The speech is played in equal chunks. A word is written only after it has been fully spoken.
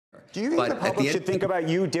Do you think the public should think about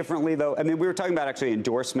you differently, though? I mean, we were talking about actually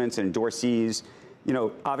endorsements and endorsees. You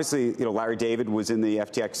know, obviously, you know, Larry David was in the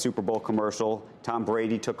FTX Super Bowl commercial. Tom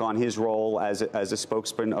Brady took on his role as a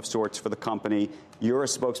spokesman of sorts for the company. You're a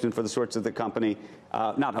spokesman for the sorts of the company.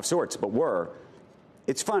 Not of sorts, but were.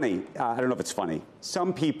 It's funny. I don't know if it's funny.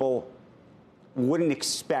 Some people wouldn't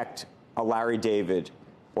expect a Larry David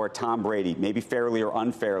or a Tom Brady, maybe fairly or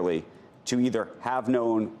unfairly, to either have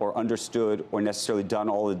known or understood or necessarily done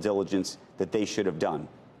all the diligence that they should have done.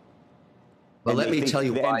 Well, let me tell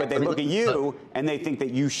you why. But they look at you and they think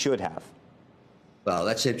that you should have. Well,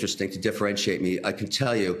 that's interesting to differentiate me. I can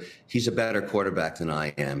tell you he's a better quarterback than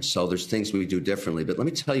I am. So there's things we do differently. But let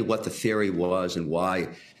me tell you what the theory was and why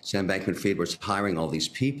Sam Bankman-Fried was hiring all these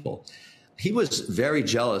people. He was very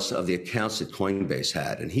jealous of the accounts that Coinbase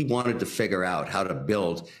had, and he wanted to figure out how to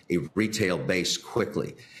build a retail base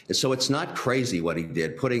quickly. And so it's not crazy what he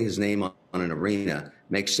did. Putting his name on an arena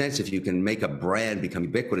makes sense if you can make a brand become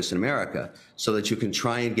ubiquitous in America so that you can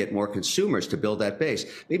try and get more consumers to build that base.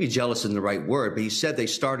 Maybe jealous isn't the right word, but he said they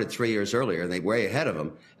started 3 years earlier and they were way ahead of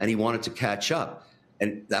him, and he wanted to catch up.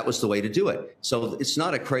 And that was the way to do it. So it's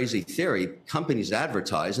not a crazy theory. Companies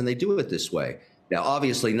advertise, and they do it this way. Now,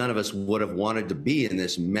 obviously, none of us would have wanted to be in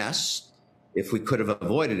this mess if we could have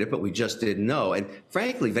avoided it, but we just didn't know. And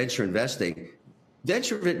frankly, venture investing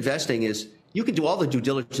is, you can do all the due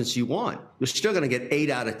diligence you want. You're still going to get 8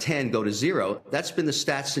 out of 10 go to 0. That's been the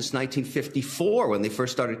stats since 1954 when they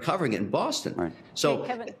first started covering it in Boston. Right. So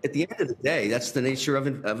at the end of the day, that's the nature of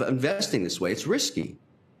investing this way. It's risky.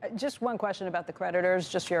 Just one question about the creditors,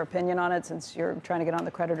 just your opinion on it, since you're trying to get on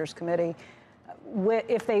the creditors committee.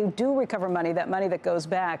 If they do recover money, that money that goes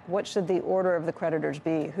back, what should the order of the creditors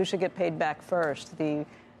be? Who should get paid back first? The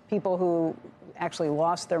people who actually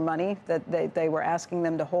lost their money that they were asking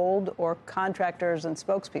them to hold, or contractors and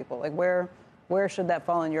spokespeople? Like, where should that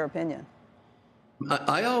fall in your opinion?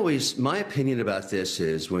 My opinion about this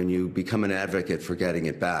is when you become an advocate for getting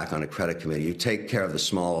it back on a credit committee, you take care of the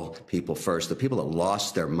small people first, the people that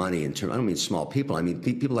lost their money I don't mean small people. I mean,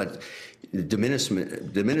 people that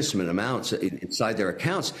diminishment amounts inside their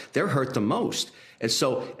accounts, they're hurt the most. And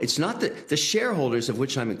so it's not that the shareholders, of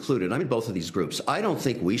which I'm included, I'm in both of these groups, I don't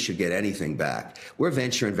think we should get anything back. We're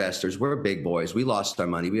venture investors. We're big boys. We lost our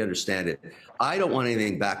money. We understand it. I don't want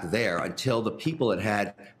anything back there until the people that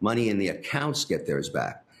had money in the accounts get theirs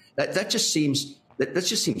back. That just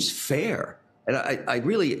seems fair. And I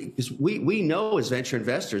really, because we know as venture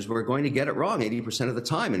investors, we're going to get it wrong 80% of the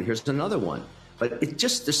time. And here's another one. But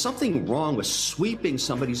there's something wrong with sweeping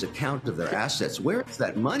somebody's account of their assets. Where is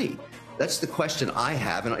that money? That's the question I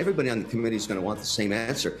have, and everybody on the committee is going to want the same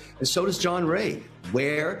answer. And so does John Ray.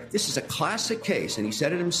 This is a classic case, and he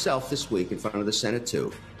said it himself this week in front of the Senate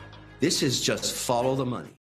too. This is just follow the money.